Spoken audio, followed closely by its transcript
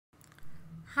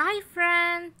Hi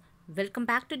friends, welcome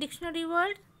back to Dictionary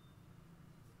World.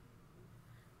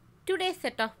 Today's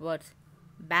set of words: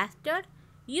 bastard,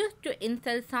 used to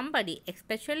insult somebody,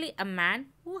 especially a man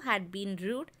who had been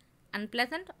rude,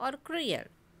 unpleasant, or cruel.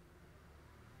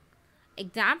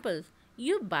 Examples: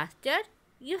 you bastard,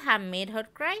 you have made her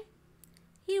cry.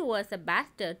 He was a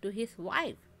bastard to his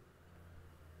wife.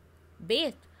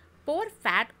 Baste, pour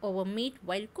fat over meat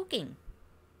while cooking.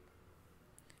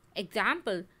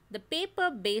 Example: the paper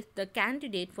based the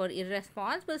candidate for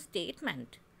irresponsible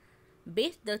statement.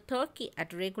 Baste the turkey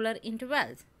at regular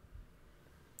intervals.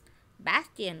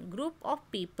 Bastion, group of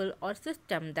people or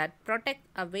system that protect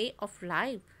a way of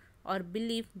life or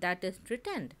belief that is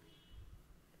threatened.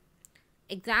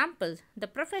 Examples: the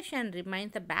profession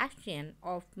remains a bastion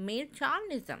of male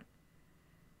chauvinism.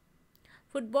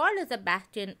 Football is a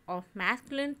bastion of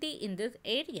masculinity in this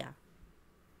area.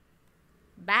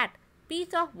 Bat,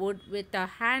 piece of wood with a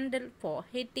handle for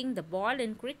hitting the ball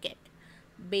in cricket,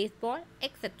 baseball,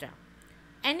 etc.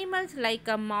 Animals like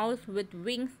a mouse with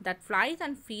wings that flies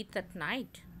and feeds at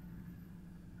night.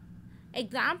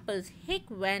 Examples: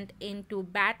 Hick went into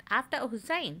bat after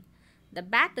Hussein. The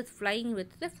bat is flying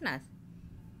with swiftness.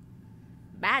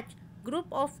 Batch, group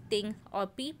of things or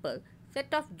people,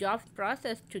 set of jobs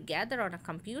processed together on a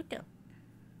computer.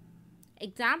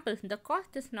 Examples: the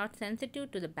cost is not sensitive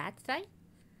to the batch size.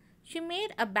 She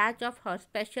made a batch of her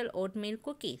special oatmeal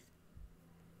cookies.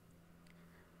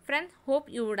 Friends,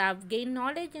 hope you would have gained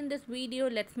knowledge in this video.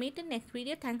 Let's meet in next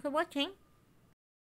video. Thanks for watching.